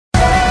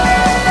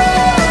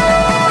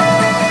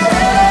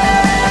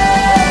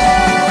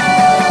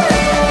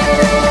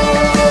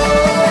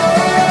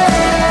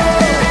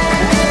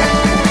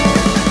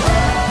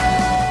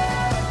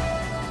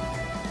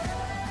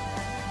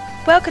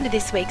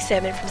this week's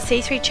sermon from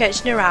C3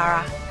 Church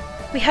Narara.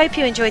 We hope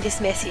you enjoy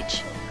this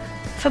message.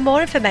 For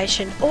more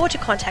information or to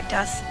contact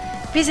us,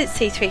 visit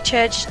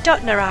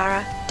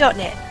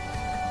c3church.narara.net.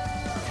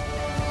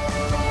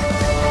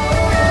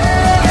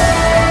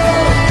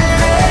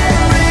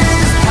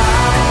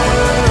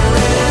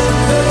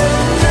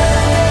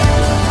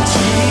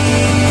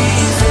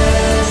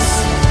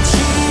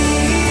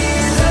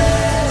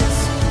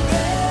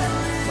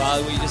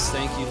 Father, we just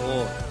thank you,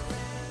 Lord,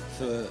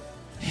 for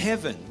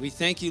heaven. We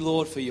thank you,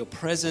 Lord, for your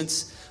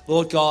presence,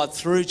 Lord God,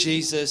 through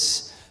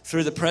Jesus,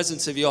 through the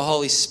presence of your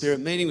Holy Spirit,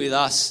 meeting with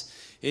us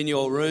in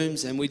your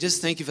rooms. And we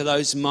just thank you for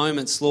those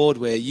moments, Lord,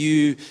 where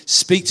you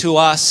speak to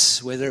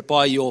us, whether it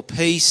by your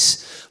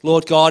peace,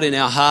 Lord God, in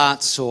our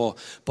hearts, or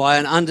by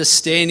an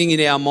understanding in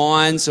our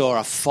minds, or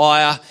a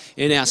fire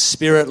in our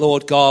spirit,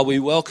 Lord God. We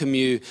welcome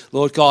you,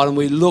 Lord God, and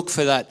we look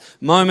for that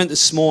moment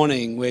this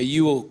morning where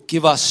you will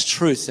give us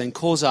truth and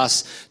cause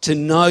us to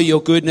know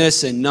your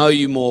goodness and know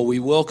you more. We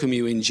welcome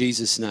you in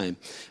Jesus' name.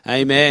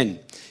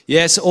 Amen.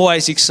 Yes,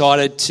 always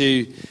excited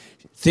to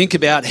think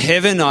about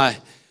heaven. I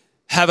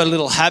have a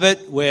little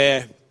habit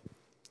where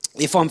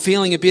if I'm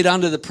feeling a bit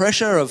under the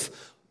pressure of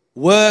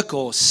work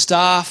or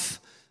staff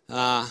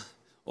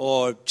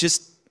or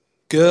just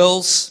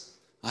girls,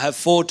 I have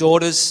 4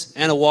 daughters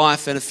and a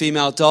wife and a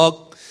female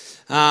dog.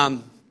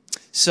 Sometimes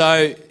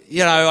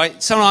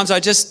I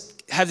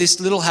just have this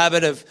little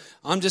habit of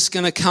I'm just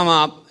going to come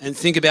up and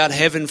think about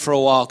heaven for a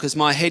while because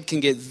my head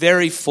can get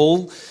very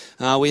full.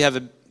 We have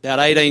about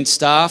 18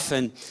 staff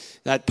and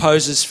that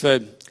poses for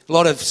a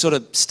lot of sort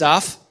of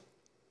stuff.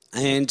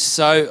 And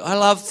so I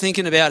love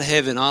thinking about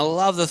heaven. I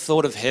love the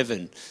thought of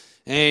heaven.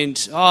 And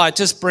it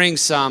just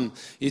brings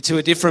you to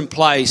a different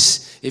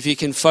place if you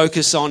can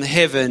focus on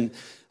heaven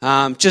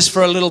just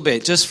for a little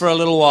bit, just for a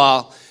little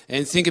while,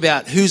 and think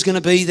about who's going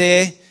to be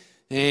there,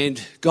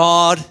 and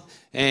God,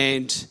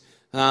 and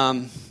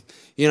some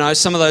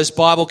of those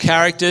Bible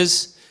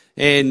characters,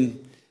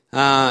 and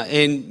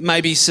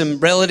maybe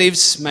some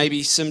relatives,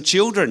 maybe some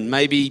children,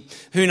 maybe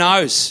who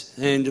knows.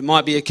 And it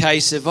might be a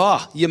case of,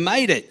 you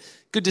made it.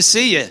 Good to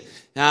see you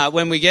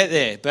when we get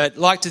there. But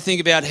like to think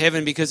about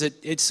heaven because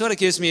it sort of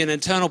gives me an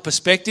internal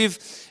perspective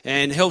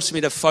and helps me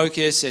to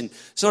focus and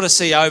sort of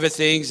see over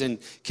things and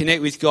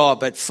connect with God.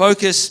 But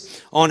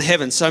focus on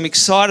heaven. So I'm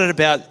excited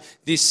about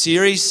this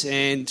series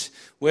and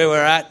where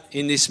we're at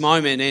in this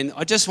moment. And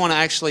I just want to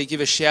actually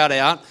give a shout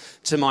out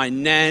to my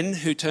nan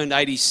who turned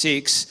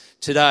 86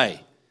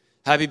 today.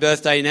 Happy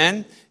birthday,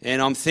 Nan.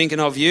 And I'm thinking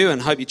of you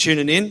and hope you're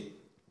tuning in.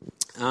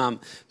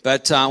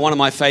 But one of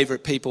my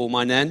favourite people,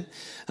 my nan.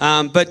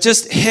 But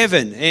just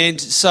heaven. And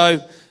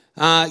so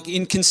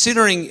in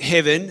considering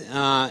heaven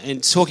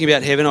and talking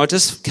about heaven, I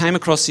just came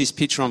across this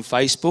picture on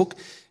Facebook.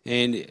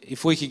 And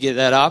if we could get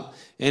that up.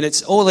 And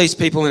it's all these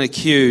people in a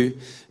queue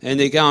and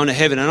they're going to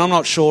heaven. And I'm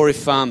not sure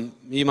if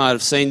you might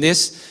have seen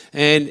this.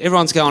 And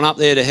everyone's going up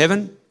there to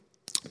heaven.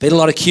 Been a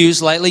lot of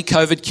queues lately,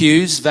 COVID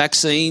queues,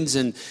 vaccines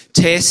and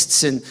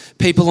tests and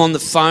people on the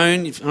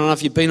phone. I don't know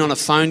if you've been on a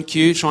phone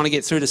queue trying to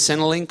get through to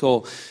Centrelink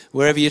or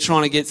wherever you're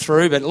trying to get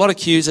through, but a lot of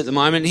queues at the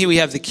moment. Here we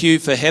have the queue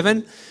for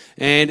heaven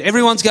and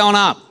everyone's going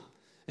up.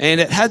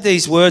 And it had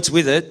these words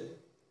with it.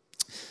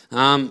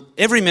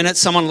 Every minute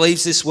someone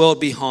leaves this world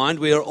behind.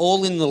 We are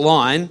all in the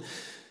line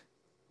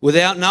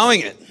without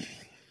knowing it.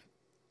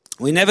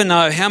 We never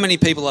know how many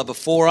people are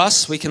before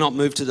us. We cannot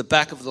move to the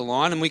back of the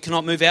line and we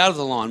cannot move out of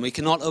the line. We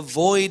cannot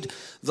avoid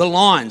the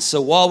line.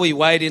 So while we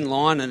wait in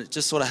line, and it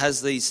just sort of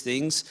has these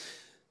things,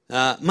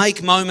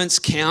 make moments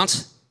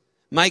count,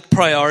 make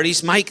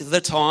priorities, make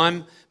the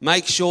time,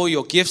 make sure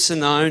your gifts are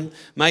known,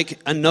 make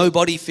a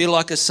nobody feel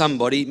like a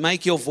somebody,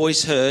 make your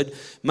voice heard,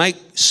 make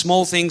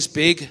small things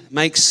big,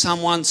 make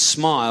someone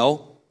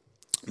smile.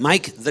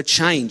 Make the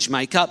change,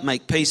 make up,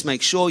 make peace,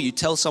 make sure you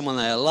tell someone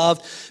they are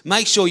loved,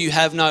 make sure you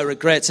have no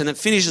regrets. And it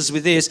finishes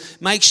with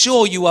this, make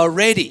sure you are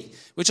ready,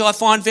 which I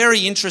find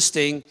very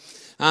interesting.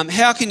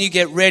 How can you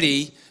get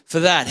ready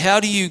for that? How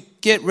do you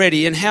get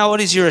ready and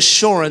what is your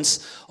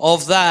assurance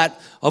of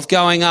that, of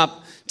going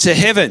up to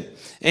heaven?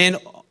 And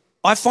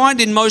I find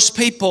in most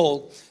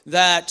people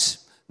that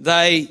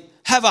they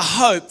have a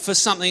hope for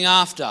something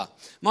after.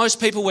 Most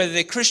people, whether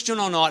they're Christian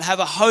or not, have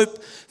a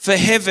hope for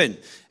heaven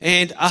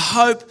and a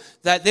hope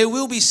that there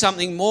will be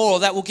something more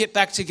or that we'll get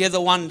back together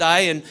one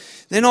day. And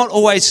they're not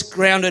always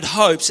grounded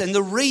hopes. And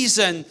the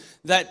reason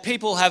that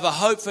people have a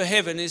hope for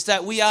heaven is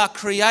that we are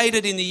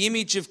created in the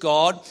image of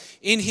God,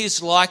 in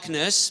his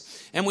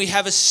likeness, and we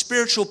have a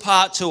spiritual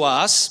part to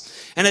us.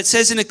 And it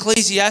says in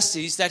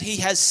Ecclesiastes that he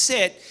has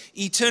set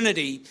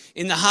eternity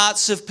in the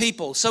hearts of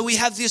people. So we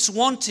have this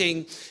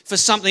wanting for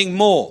something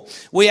more.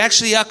 We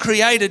actually are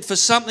created for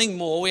something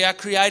more. We are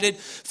created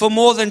for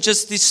more than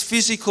just this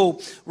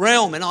physical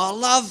realm. And I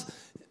love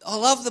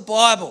the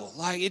Bible.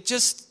 Like, it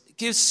just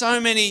gives so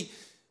many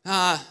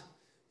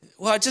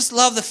Well, I just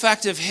love the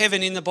fact of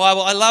heaven in the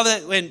Bible. I love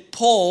it when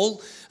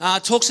Paul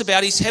talks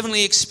about his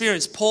heavenly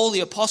experience. Paul, the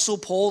apostle,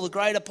 Paul, the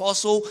great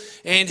apostle,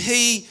 and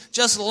he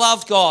just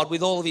loved God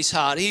with all of his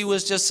heart. He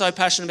was just so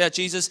passionate about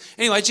Jesus.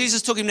 Anyway,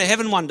 Jesus took him to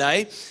heaven one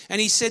day, and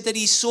he said that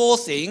he saw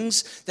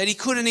things that he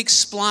couldn't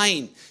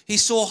explain. He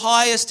saw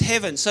highest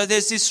heaven. So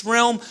there's this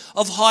realm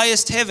of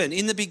highest heaven.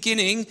 In the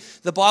beginning,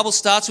 the Bible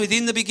starts with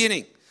in the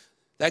beginning.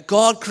 That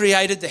God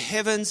created the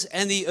heavens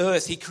and the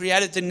earth. He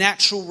created the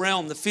natural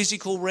realm, the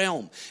physical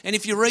realm. And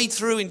if you read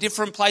through in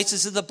different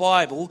places of the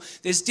Bible,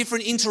 there's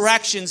different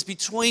interactions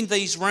between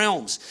these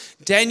realms.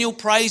 Daniel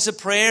prays a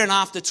prayer, and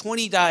after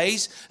 20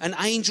 days, an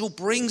angel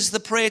brings the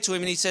prayer to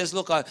him, and he says,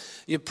 look,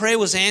 your prayer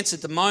was answered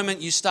the moment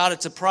you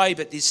started to pray,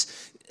 but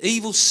this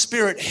evil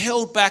spirit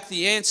held back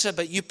the answer,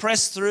 but you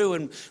pressed through,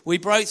 and we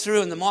broke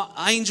through, and the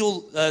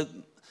angel,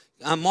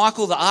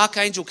 Michael, the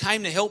archangel,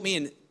 came to help me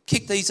and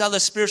kick these other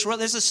spiritual realms.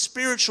 There's a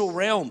spiritual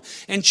realm.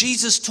 And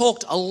Jesus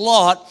talked a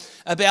lot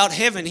about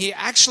heaven. He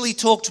actually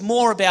talked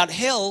more about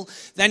hell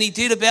than he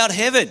did about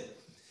heaven.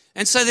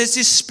 And so there's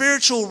this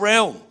spiritual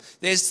realm.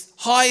 There's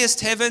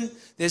highest heaven,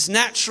 there's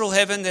natural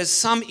heaven, there's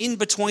some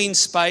in-between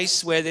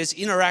space where there's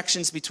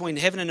interactions between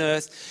heaven and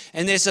earth,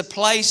 and there's a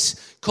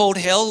place called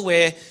hell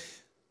where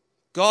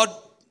God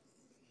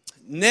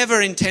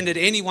never intended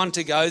anyone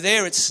to go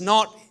there. It's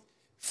not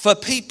for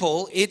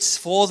people, it's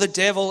for the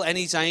devil and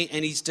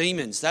his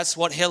demons. That's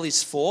what hell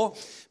is for.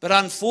 But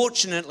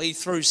unfortunately,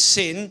 through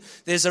sin,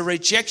 there's a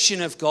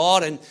rejection of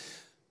God, and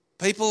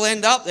people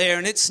end up there,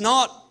 and it's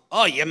not,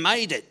 oh, you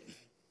made it.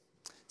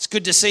 It's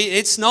good to see.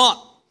 It's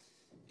not.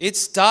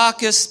 It's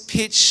darkest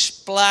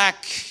pitch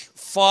black,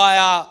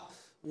 fire,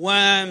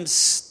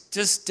 worms,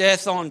 just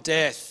death on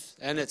death,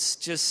 and it's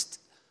just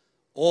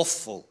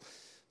awful.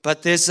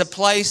 But there's a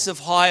place of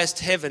highest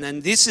heaven,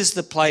 and this is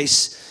the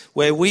place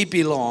where we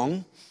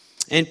belong.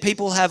 And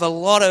people have a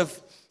lot of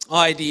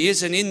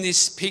ideas, and in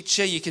this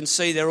picture you can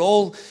see they're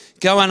all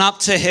going up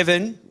to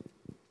heaven.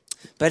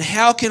 But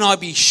how can I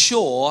be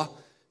sure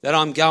that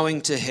I'm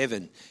going to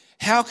heaven?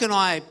 How can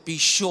I be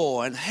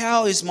sure, and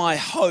how is my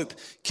hope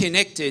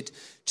connected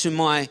to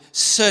my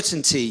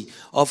certainty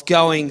of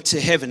going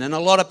to heaven? And a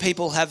lot of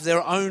people have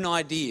their own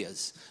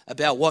ideas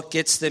about what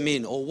gets them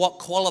in or what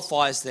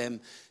qualifies them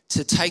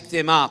to take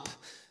them up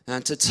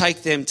and to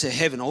take them to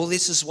heaven. All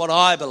this is what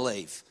I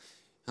believe.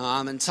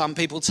 And some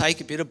people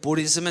take a bit of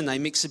Buddhism and they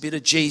mix a bit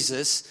of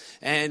Jesus,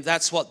 and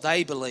that's what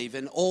they believe.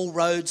 And all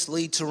roads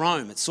lead to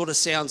Rome. It sort of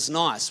sounds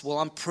nice. Well,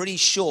 I'm pretty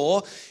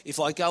sure if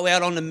I go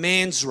out on a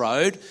man's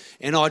road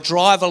and I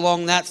drive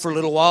along that for a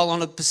little while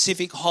on a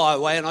Pacific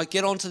highway, and I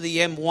get onto the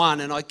M1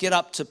 and I get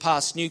up to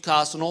past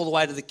Newcastle and all the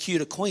way to the Q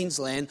to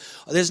Queensland,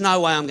 there's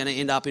no way I'm going to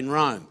end up in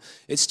Rome.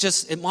 It's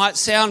just, it might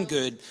sound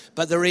good,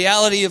 but the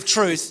reality of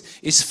truth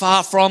is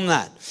far from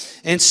that.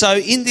 And so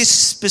in this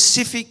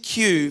specific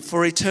queue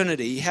for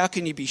eternity, how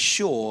can you be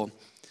sure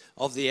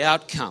of the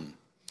outcome?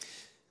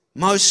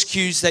 Most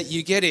queues that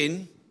you get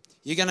in,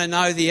 you're going to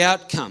know the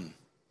outcome.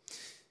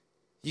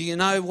 You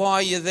know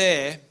why you're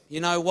there.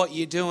 You know what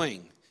you're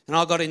doing. And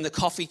I got in the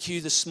coffee queue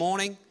this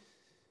morning.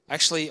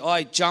 Actually,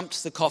 I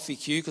jumped the coffee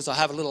queue because I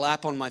have a little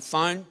app on my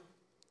phone,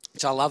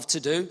 which I love to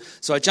do.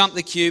 So I jumped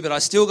the queue, but I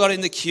still got in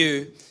the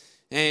queue.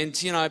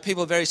 And, you know,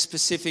 people are very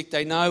specific.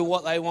 They know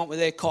what they want with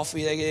their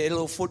coffee. They get a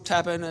little foot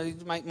tapping. They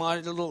make my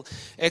little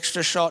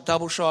extra shot,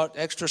 double shot,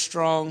 extra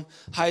strong,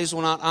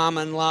 hazelnut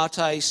almond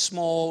latte,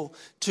 small,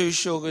 2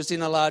 sugars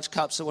in a large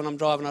cup so when I'm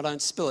driving I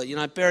don't spill it. You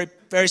know, very,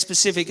 very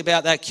specific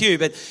about that queue.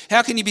 But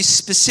how can you be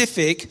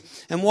specific,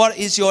 and what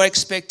is your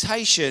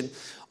expectation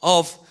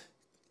of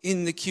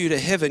in the queue to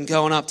heaven,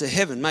 going up to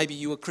heaven? Maybe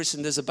you were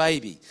christened as a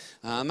baby.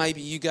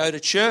 Maybe you go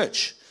to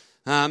church.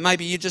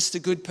 Maybe you're just a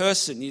good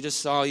person. You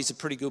just, oh, he's a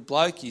pretty good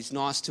bloke. He's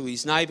nice to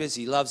his neighbours.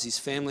 He loves his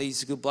family.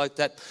 He's a good bloke.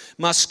 That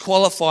must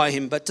qualify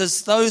him. But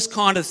does those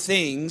kind of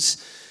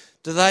things,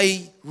 do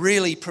they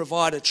really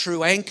provide a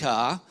true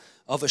anchor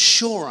of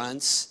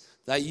assurance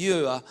that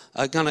you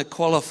are going to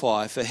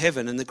qualify for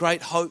heaven? And the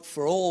great hope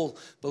for all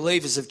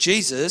believers of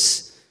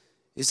Jesus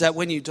is that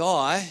when you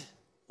die,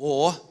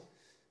 or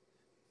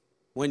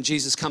when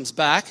Jesus comes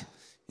back,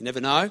 you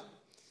never know.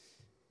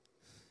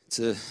 It's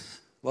a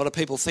lot of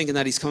people thinking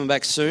that he's coming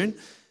back soon,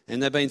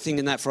 and they've been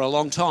thinking that for a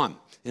long time,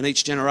 in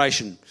each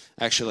generation,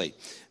 actually.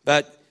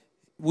 But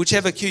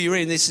whichever queue you're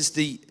in, this is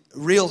the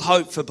real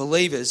hope for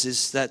believers,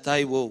 is that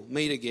they will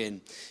meet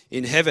again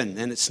in heaven.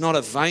 And it's not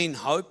a vain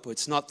hope.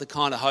 It's not the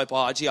kind of hope,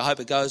 oh, gee, I hope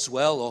it goes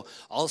well, or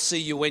I'll see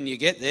you when you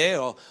get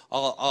there, or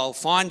I'll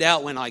find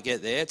out when I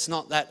get there. It's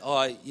not that,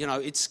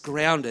 it's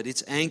grounded,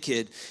 it's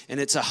anchored, and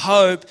it's a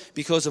hope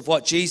because of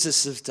what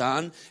Jesus has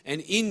done.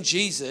 And in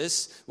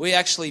Jesus, we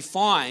actually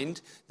find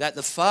that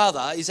the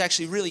Father is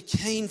actually really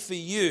keen for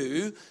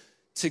you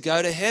to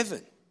go to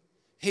heaven.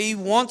 He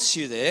wants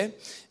you there,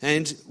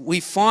 and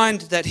we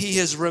find that he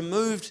has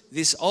removed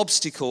this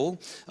obstacle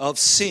of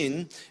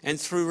sin,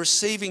 and through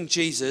receiving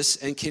Jesus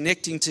and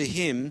connecting to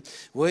him,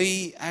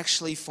 we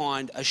actually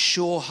find a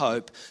sure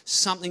hope,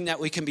 something that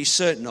we can be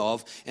certain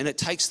of, and it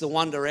takes the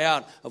wonder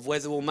out of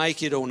whether we'll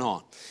make it or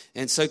not.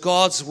 And so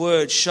God's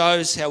word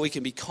shows how we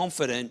can be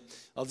confident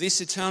of this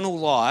eternal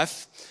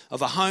life,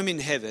 of a home in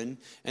heaven,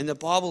 and the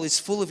Bible is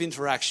full of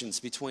interactions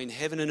between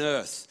heaven and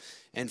earth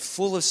and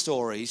full of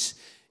stories.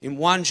 In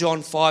 1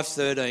 John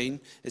 5:13,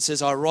 it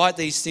says, I write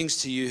these things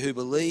to you who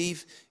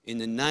believe in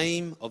the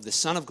name of the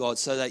Son of God,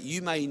 so that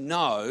you may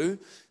know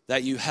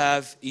that you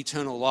have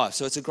eternal life.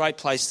 So it's a great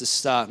place to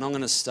start, and I'm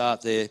going to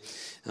start there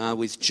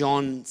with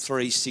John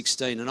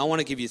 3:16. And I want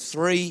to give you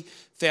 3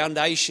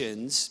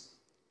 foundations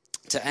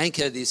to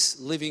anchor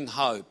this living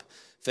hope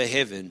for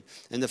heaven.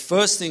 And the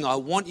first thing I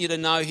want you to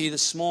know here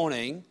this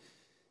morning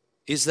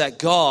is that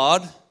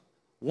God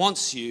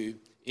wants you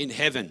in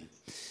heaven.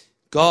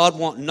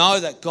 Know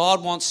that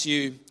God wants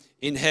you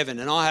in heaven.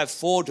 And I have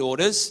 4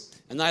 daughters,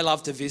 and they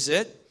love to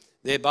visit.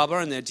 They're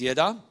Bubba and they're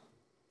Dieta.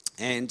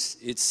 And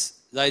it's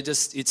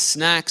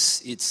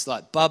snacks. It's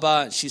like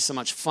Bubba, she's so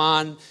much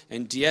fun.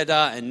 And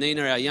Dieta and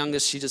Nina, our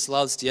youngest, she just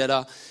loves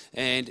Dieta.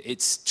 And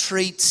it's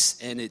treats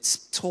and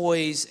it's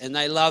toys, and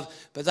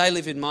but they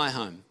live in my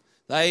home.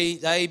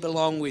 They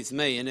belong with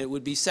me. And it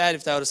would be sad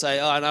if they were to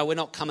say, oh, no, we're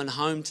not coming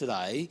home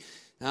today.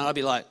 And I'd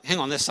be like, hang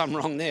on, there's something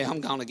wrong there. I'm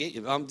going to get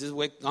you.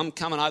 I'm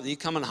coming over. You're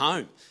coming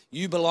home.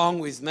 You belong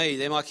with me.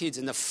 They're my kids.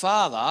 And the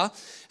Father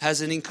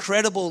has an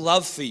incredible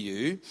love for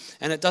you.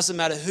 And it doesn't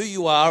matter who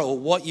you are or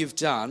what you've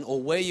done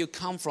or where you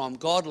come from.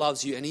 God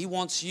loves you, and he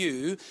wants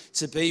you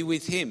to be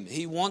with him.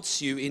 He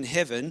wants you in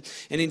heaven.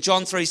 And in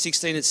John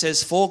 3:16 it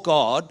says, for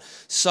God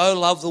so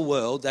loved the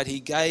world that he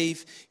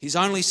gave his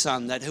only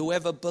Son, that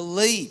whoever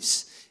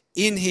believes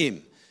in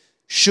him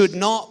should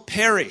not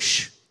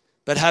perish,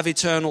 but have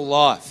eternal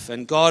life.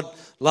 And God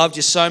loved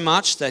you so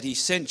much that he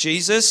sent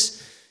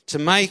Jesus to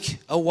make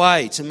a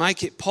way, to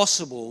make it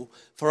possible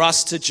for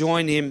us to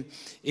join him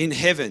in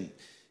heaven.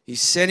 He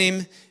sent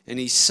him, and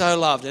he's so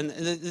loved. And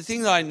the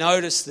thing that I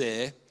noticed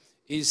there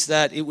is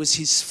that it was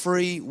his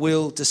free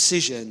will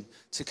decision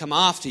to come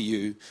after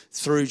you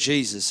through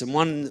Jesus. And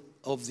one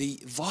of the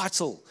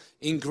vital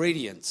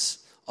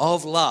ingredients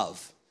of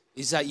love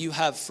is that you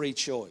have free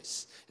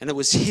choice. And it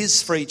was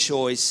his free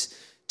choice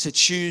to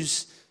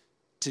choose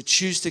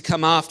to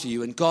come after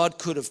you. And God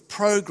could have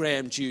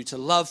programmed you to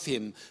love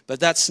him,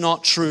 but that's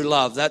not true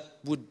love.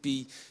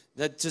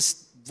 That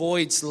just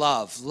voids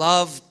love.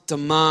 Love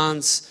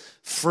demands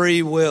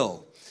free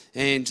will.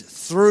 And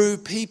through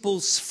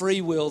people's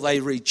free will,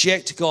 they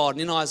reject God.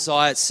 And in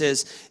Isaiah it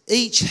says,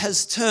 each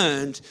has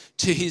turned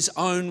to his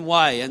own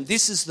way. And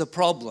this is the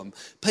problem.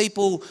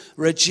 People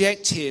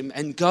reject him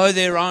and go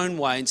their own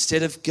way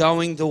instead of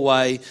going the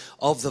way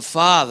of the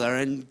Father.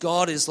 And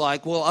God is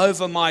like, well,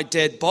 over my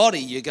dead body,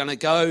 you're going to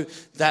go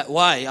that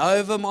way,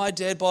 over my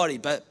dead body.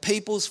 But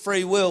people's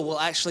free will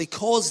actually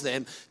cause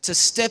them to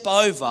step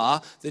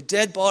over the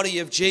dead body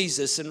of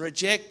Jesus and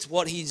reject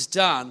what he's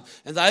done.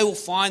 And they will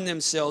find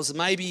themselves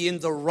maybe in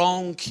the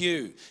wrong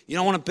queue. You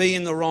don't want to be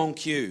in the wrong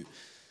queue.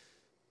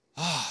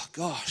 Oh,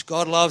 gosh,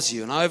 God loves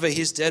you. And over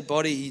his dead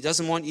body, he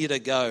doesn't want you to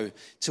go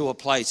to a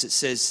place that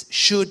says,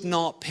 should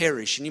not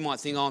perish. And you might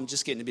think, oh, I'm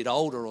just getting a bit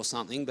older or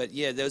something. But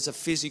yeah, there's a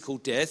physical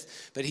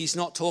death. But he's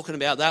not talking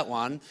about that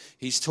one.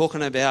 He's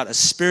talking about a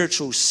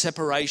spiritual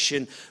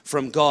separation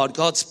from God.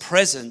 God's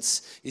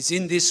presence is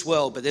in this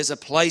world, but there's a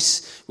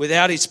place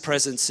without his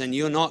presence, and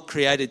you're not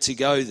created to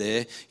go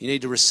there. You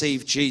need to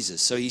receive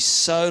Jesus. So he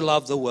so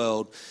loved the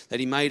world that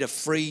he made a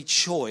free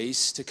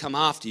choice to come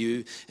after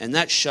you. And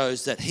that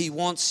shows that he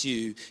wants you.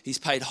 He's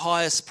paid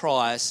highest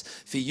price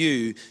for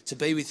you to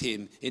be with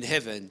him in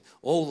heaven,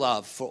 all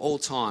love for all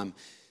time,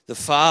 the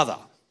Father.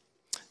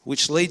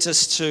 Which leads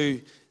us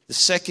to the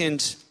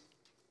second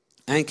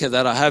anchor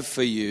that I have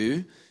for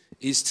you,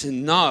 is to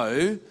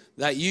know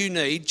that you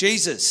need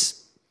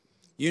Jesus.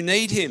 You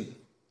need him.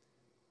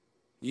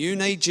 You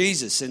need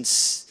Jesus. And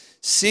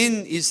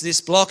sin is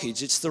this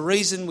blockage. It's the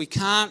reason we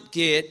can't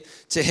get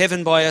to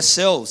heaven by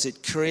ourselves.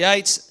 It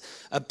creates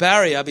a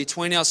barrier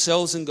between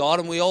ourselves and God,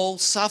 and we all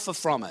suffer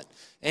from it.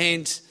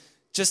 And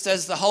just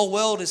as the whole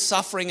world is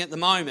suffering at the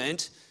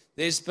moment,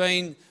 there's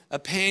been a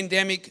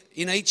pandemic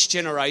in each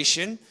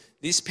generation,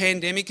 this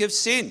pandemic of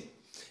sin.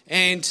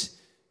 And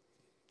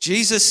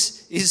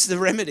Jesus is the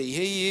remedy.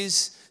 He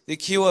is the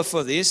cure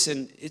for this,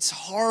 and it's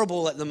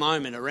horrible at the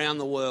moment around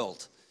the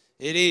world.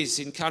 It is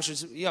in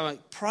countries,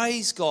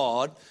 praise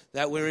God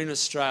that we're in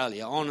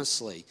Australia,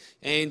 honestly.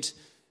 And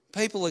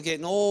people are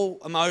getting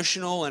all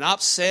emotional and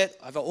upset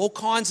over all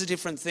kinds of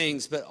different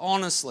things. But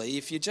honestly,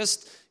 if you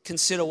just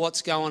consider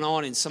what's going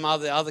on in some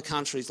other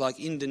countries like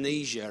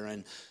Indonesia,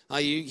 and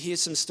you hear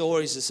some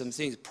stories of some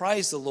things,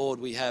 praise the Lord,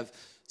 we have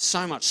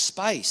so much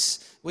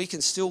space. We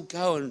can still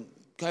go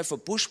for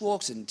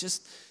bushwalks and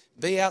just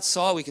be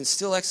outside, we can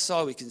still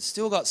exercise, we can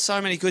still got so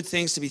many good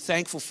things to be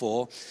thankful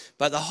for.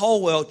 But the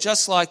whole world,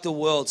 just like the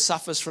world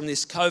suffers from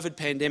this COVID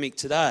pandemic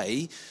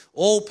today,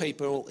 all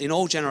people in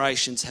all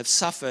generations have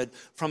suffered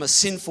from a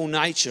sinful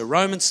nature.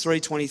 Romans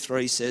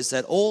 3:23 says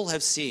that all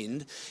have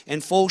sinned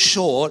and fall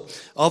short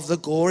of the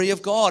glory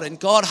of God. And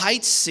God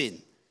hates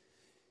sin.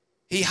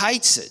 He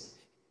hates it.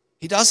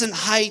 He doesn't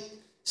hate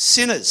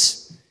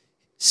sinners.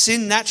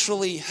 Sin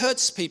naturally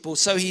hurts people,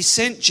 so he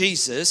sent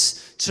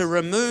Jesus to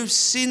remove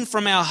sin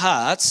from our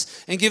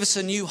hearts and give us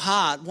a new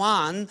heart,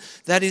 one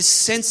that is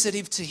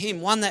sensitive to him,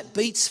 one that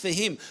beats for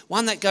him,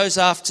 one that goes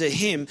after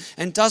him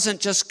and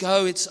doesn't just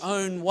go its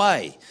own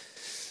way.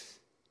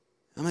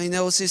 I mean,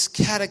 there was this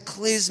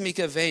cataclysmic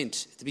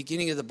event at the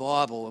beginning of the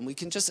Bible, and we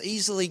can just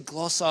easily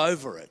gloss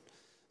over it.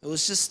 It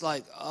was just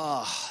like,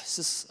 it's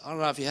just, I don't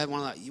know if you had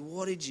one like,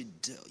 what did you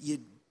do?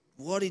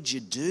 What did you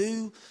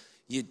do?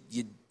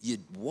 You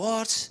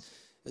what?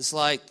 It's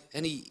like,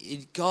 and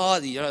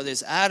God,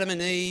 there's Adam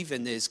and Eve,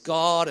 and there's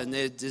God, and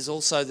there's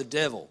also the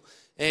devil.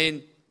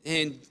 And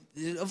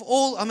of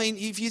all, I mean,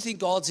 if you think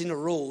God's in the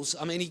rules,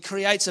 I mean, he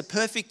creates a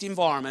perfect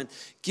environment,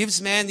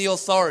 gives man the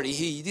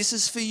authority. This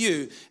is for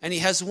you, and he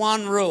has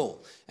one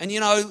rule. And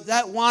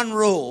that one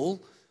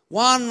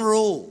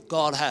rule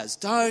God has,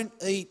 don't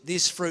eat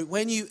this fruit.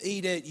 When you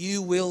eat it,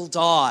 you will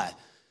die.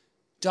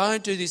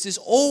 Don't do this. There's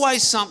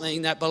always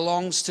something that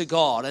belongs to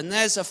God. And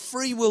there's a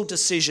free will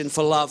decision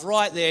for love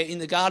right there in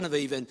the Garden of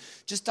Eden.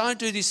 Just don't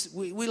do this.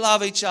 We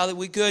love each other.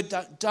 We're good.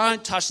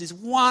 Don't touch this.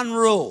 One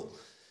rule.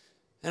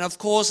 And of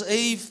course,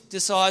 Eve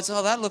decides,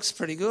 that looks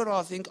pretty good.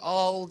 I think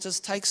I'll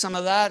just take some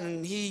of that.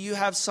 And here you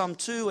have some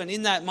too. And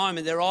in that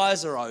moment, their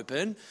eyes are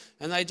open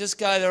and they just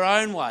go their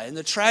own way. And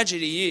the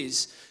tragedy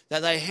is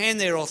that they hand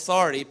their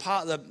authority.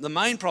 The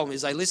main problem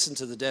is they listen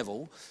to the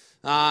devil.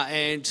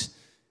 And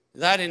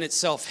that in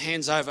itself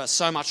hands over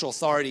so much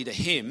authority to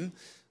him.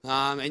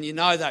 And you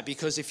know that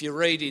because if you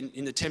read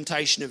in the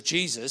temptation of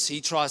Jesus,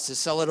 he tries to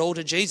sell it all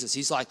to Jesus.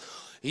 He's like,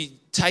 he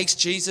takes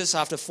Jesus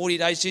after 40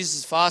 days, Jesus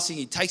is fasting,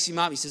 he takes him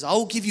up, he says,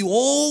 I'll give you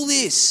all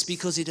this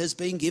because it has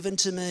been given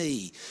to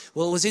me.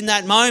 Well, it was in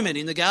that moment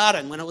in the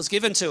garden when it was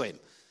given to him.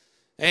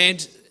 And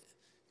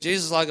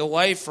Jesus is like,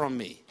 away from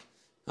me.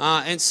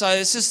 And so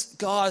it's just,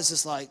 God is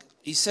just like,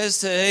 he says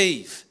to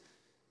Eve,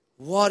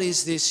 what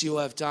is this you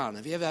have done?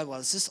 Have you ever had one?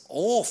 It's just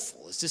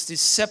awful. It's just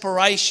this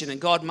separation, and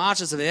God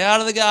marches them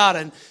out of the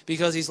garden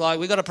because he's like,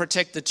 we've got to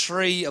protect the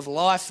tree of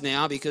life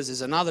now because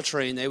there's another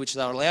tree in there which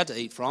they're allowed to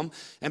eat from,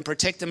 and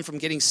protect them from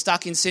getting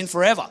stuck in sin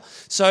forever.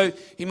 So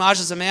he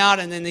marches them out,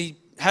 and then he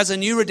has a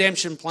new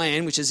redemption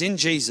plan, which is in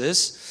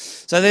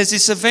Jesus. So there's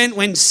this event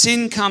when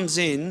sin comes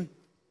in,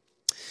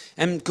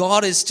 and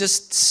God is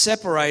just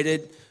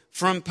separated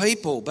from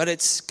people, but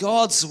it's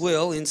God's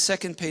will in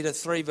 2 Peter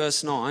 3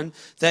 verse 9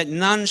 that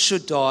none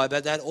should die,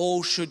 but that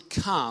all should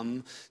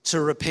come to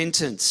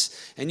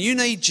repentance. And you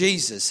need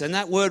Jesus, and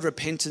that word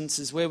repentance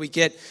is where we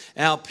get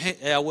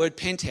our word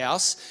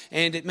penthouse,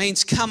 and it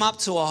means come up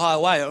to a higher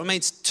way. It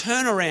means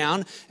turn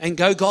around and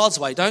go God's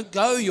way. Don't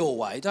go your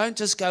way. Don't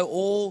just go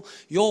all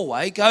your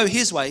way. Go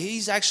his way.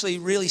 He's actually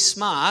really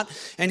smart,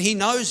 and he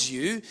knows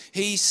you.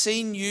 He's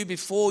seen you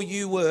before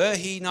you were.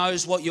 He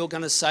knows what you're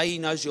going to say. He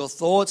knows your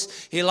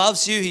thoughts. He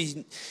loves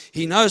you.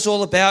 He knows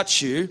all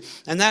about you.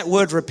 And that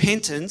word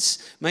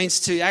repentance means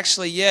to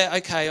actually,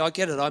 okay, I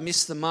get it. I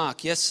missed the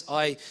mark. Yes,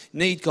 I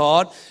need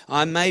God.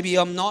 Maybe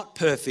I'm not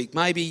perfect.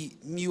 Maybe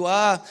you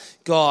are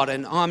God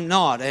and I'm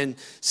not. And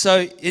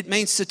so it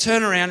means to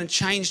turn around and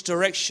change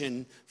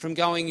direction from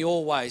going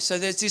your way. So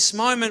there's this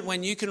moment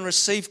when you can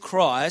receive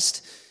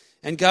Christ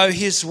and go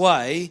his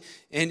way,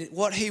 and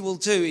what he will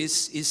do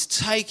is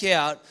take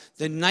out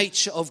the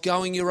nature of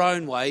going your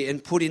own way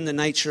and put in the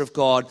nature of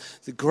God,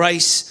 the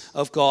grace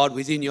of God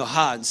within your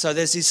heart. And so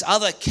there's this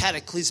other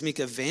cataclysmic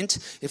event,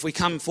 if we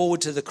come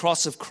forward to the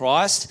cross of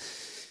Christ,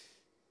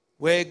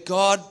 where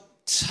God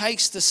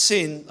takes the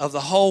sin of the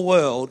whole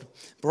world,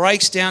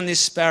 breaks down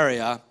this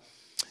barrier,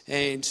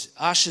 and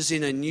ushers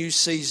in a new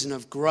season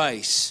of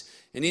grace.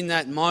 And in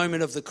that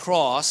moment of the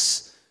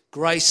cross,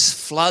 grace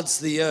floods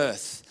the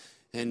earth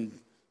and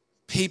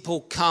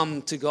people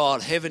come to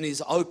God. Heaven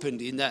is opened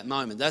in that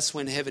moment. That's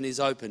when heaven is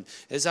opened.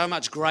 There's so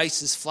much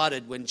grace is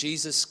flooded when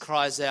Jesus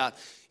cries out,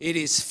 it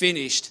is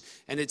finished,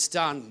 and it's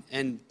done.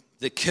 And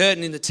the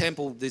curtain in the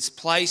temple, this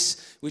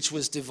place which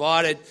was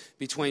divided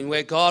between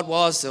where God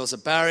was, there was a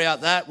barrier,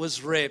 that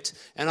was ripped.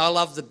 And I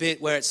love the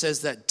bit where it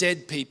says that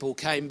dead people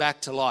came back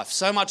to life.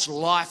 So much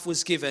life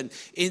was given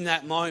in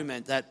that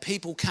moment that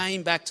people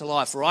came back to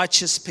life,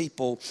 righteous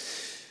people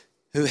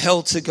who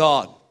held to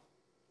God.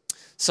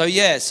 So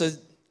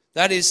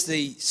that is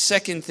the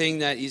second thing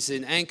that is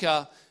an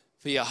anchor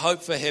for your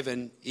hope for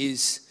heaven,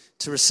 is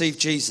to receive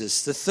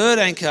Jesus. The third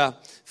anchor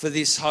for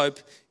this hope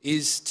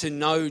is to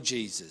know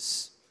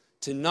Jesus.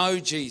 To know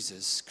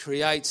Jesus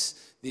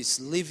creates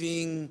this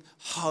living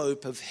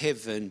hope of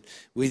heaven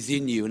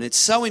within you. And it's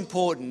so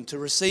important to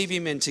receive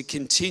him and to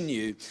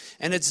continue.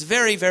 And it's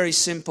very, very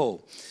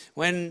simple.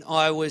 When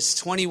I was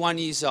 21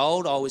 years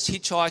old, I was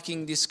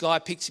hitchhiking. This guy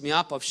picked me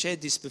up. I've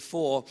shared this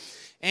before.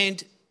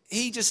 And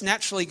he just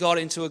naturally got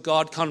into a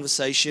God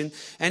conversation,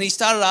 and he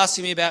started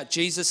asking me about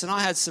Jesus, and I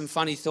had some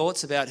funny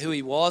thoughts about who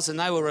he was, and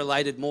they were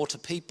related more to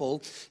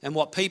people and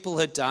what people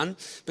had done.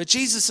 But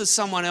Jesus is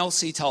someone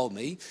else, he told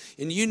me,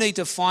 and you need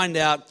to find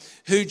out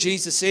who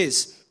Jesus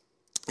is.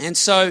 And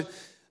so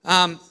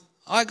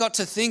I got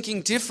to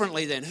thinking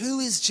differently then.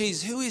 Who is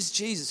Jesus? Who is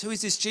Jesus? Who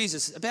is this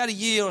Jesus? About a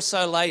year or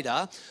so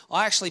later,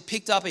 I actually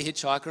picked up a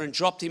hitchhiker and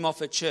dropped him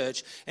off at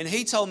church, and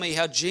he told me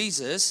how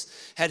Jesus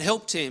had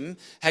helped him,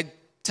 had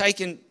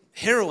taken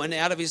heroin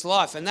out of his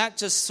life, and that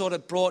just sort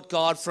of brought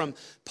God from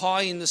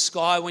pie in the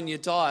sky when you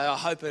die. I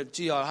hope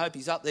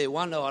he's up there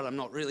one night, I'm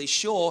not really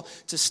sure,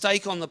 to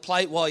steak on the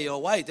plate while you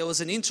await. There was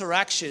an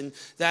interaction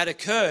that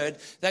occurred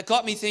that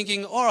got me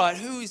thinking, all right,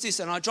 who is this?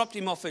 And I dropped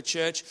him off at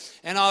church,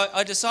 and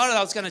I decided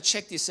I was going to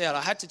check this out.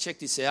 I had to check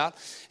this out,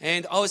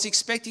 and I was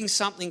expecting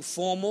something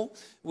formal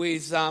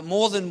with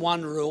more than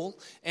one rule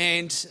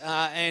and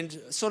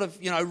sort of,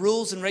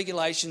 rules and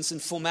regulations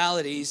and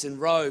formalities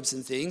and robes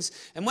and things.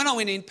 And when I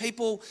went in,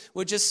 people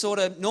were just sort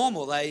of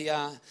normal. They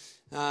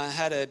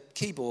had a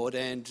keyboard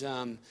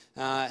and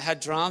had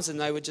drums, and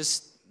they were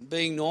just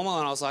being normal.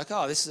 And I was like,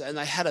 and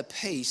they had a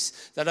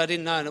peace that I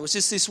didn't know. And it was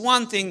just this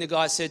one thing the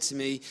guy said to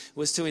me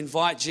was to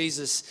invite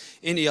Jesus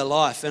into your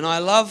life. And I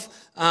love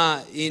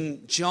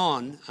in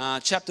John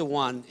chapter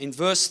 1, in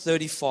verse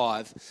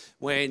 35,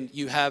 when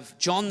you have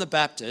John the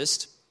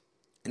Baptist,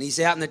 and he's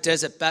out in the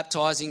desert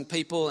baptizing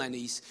people, and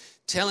he's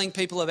telling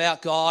people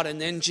about God, and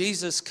then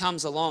Jesus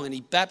comes along and he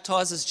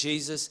baptizes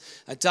Jesus.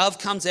 A dove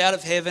comes out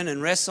of heaven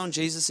and rests on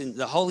Jesus, and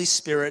the Holy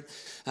Spirit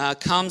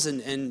comes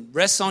and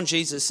rests on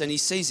Jesus, and he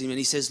sees him and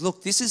he says,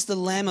 look, this is the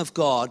Lamb of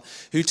God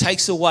who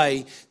takes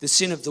away the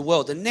sin of the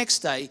world. The next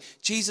day,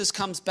 Jesus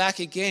comes back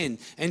again,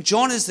 and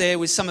John is there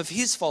with some of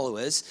his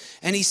followers,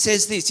 and he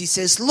says this, he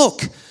says,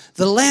 look,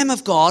 the Lamb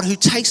of God who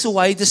takes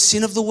away the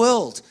sin of the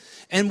world.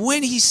 And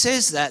when he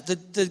says that,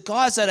 the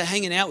guys that are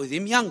hanging out with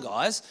him, young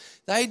guys,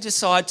 they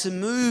decide to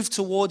move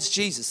towards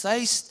Jesus.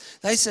 They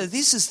say,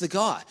 this is the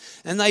guy.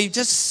 And they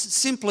just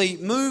simply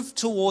move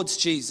towards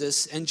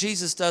Jesus, and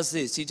Jesus does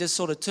this. He just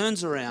sort of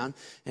turns around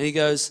and he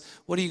goes,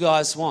 what do you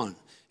guys want?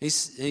 He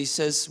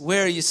says,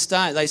 where are you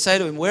staying? They say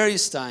to him, where are you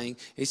staying?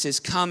 He says,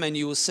 come and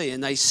you will see.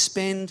 And they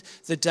spend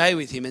the day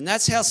with him. And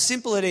that's how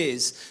simple it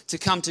is to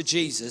come to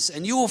Jesus.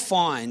 And you will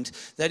find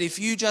that if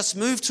you just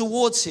move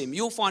towards him,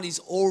 you'll find he's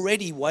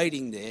already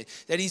waiting there,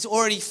 that he's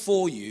already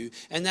for you,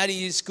 and that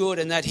he is good,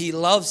 and that he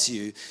loves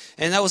you.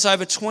 And that was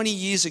over 20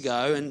 years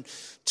ago. And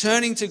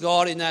turning to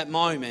God in that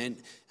moment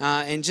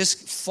and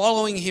just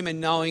following him and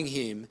knowing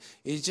him,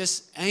 it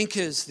just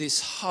anchors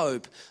this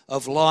hope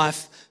of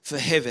life for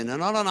heaven.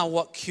 And I don't know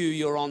what queue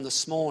you're on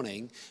this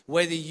morning,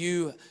 whether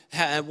you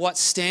have what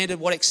standard,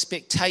 what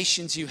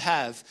expectations you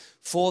have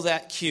for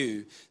that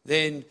queue,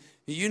 then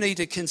you need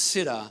to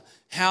consider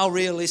how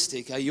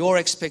realistic are your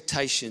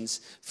expectations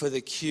for the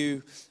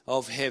queue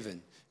of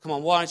heaven. Come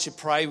on, why don't you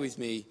pray with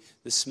me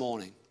this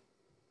morning?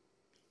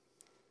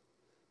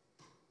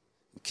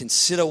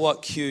 Consider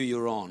what queue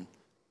you're on.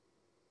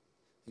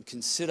 And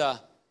consider,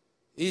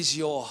 is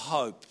your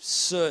hope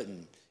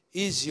certain?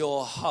 Is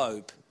your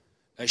hope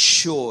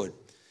assured?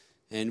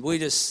 And we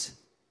just,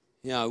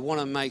 want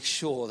to make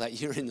sure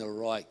that you're in the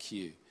right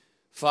queue.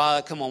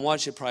 Father, come on, why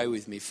don't you pray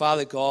with me?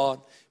 Father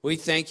God, we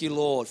thank you,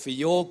 Lord, for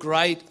your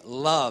great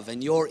love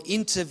and your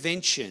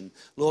intervention,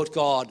 Lord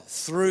God,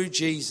 through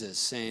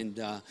Jesus. And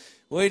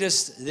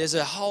there's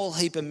a whole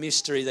heap of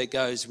mystery that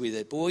goes with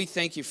it. But we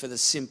thank you for the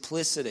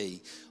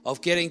simplicity of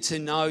getting to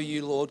know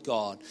you, Lord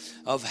God,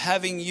 of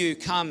having you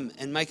come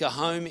and make a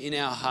home in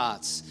our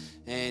hearts.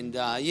 And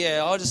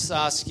I'll just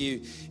ask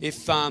you,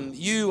 if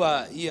you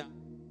are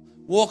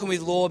walking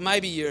with Lord,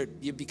 maybe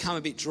you become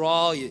a bit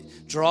dry,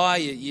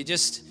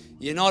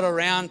 you're not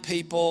around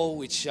people,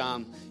 which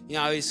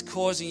is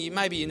causing you.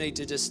 Maybe you need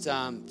to just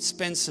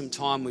spend some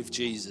time with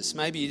Jesus.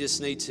 Maybe you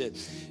just need to,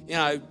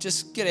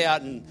 just get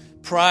out and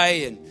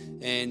pray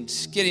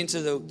and get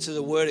into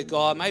the Word of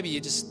God. Maybe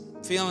you're just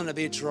feeling a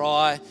bit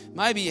dry.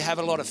 Maybe you have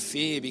a lot of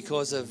fear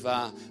because of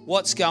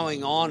what's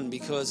going on,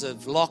 because of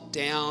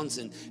lockdowns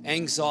and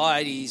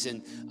anxieties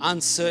and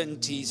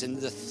uncertainties and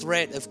the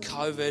threat of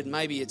COVID.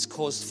 Maybe it's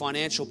caused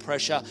financial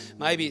pressure.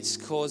 Maybe it's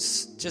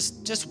caused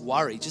just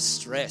worry, just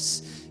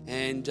stress.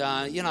 And,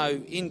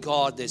 in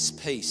God there's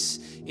peace.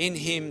 In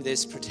him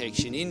there's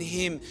protection. In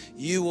him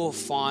you will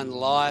find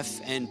life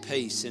and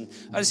peace. And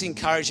I just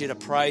encourage you to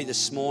pray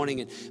this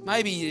morning. And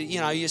maybe,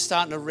 you're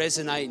starting to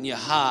resonate in your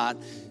heart.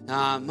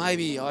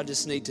 Maybe I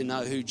just need to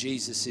know who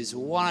Jesus is.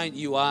 Why don't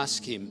you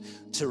ask him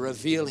to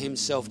reveal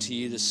himself to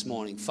you this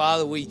morning?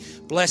 Father, we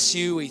bless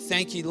you. We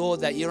thank you,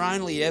 Lord, that you're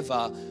only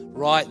ever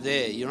right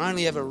there. You're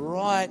only ever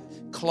right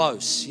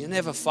close. You're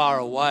never far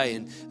away.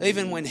 And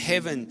even when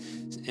heaven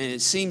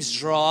it seems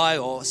dry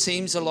or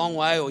seems a long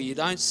way, or you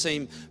don't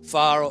seem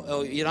far,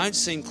 or you don't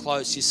seem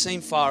close, you seem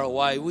far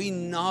away, we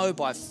know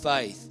by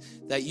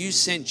faith that you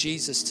sent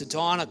Jesus to die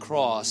on a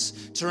cross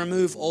to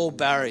remove all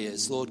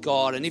barriers, Lord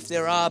God. And if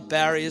there are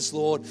barriers,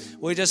 Lord,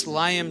 we just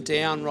lay them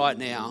down right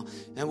now.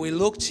 And we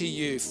look to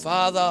you,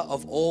 Father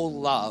of all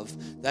love,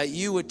 that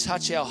you would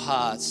touch our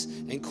hearts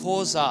and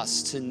cause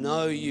us to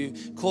know you,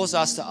 cause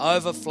us to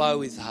overflow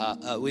with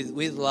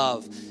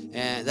love,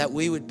 and that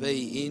we would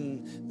be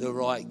in the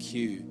right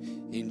queue.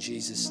 In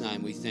Jesus'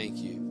 name, we thank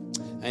you.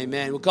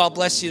 Amen. Well, God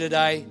bless you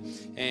today,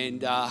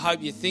 and I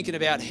hope you're thinking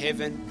about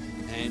heaven.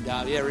 And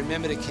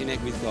remember to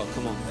connect with God.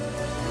 Come on.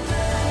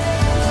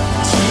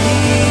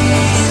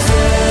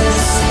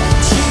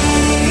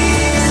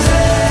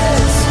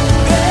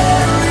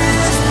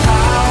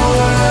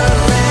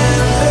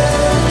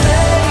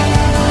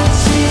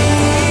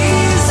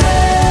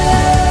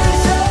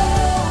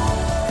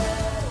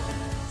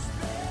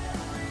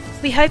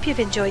 We hope you've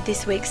enjoyed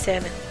this week's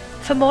sermon.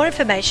 For more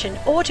information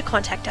or to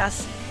contact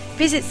us,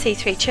 visit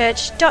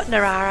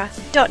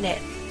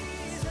c3church.narara.net.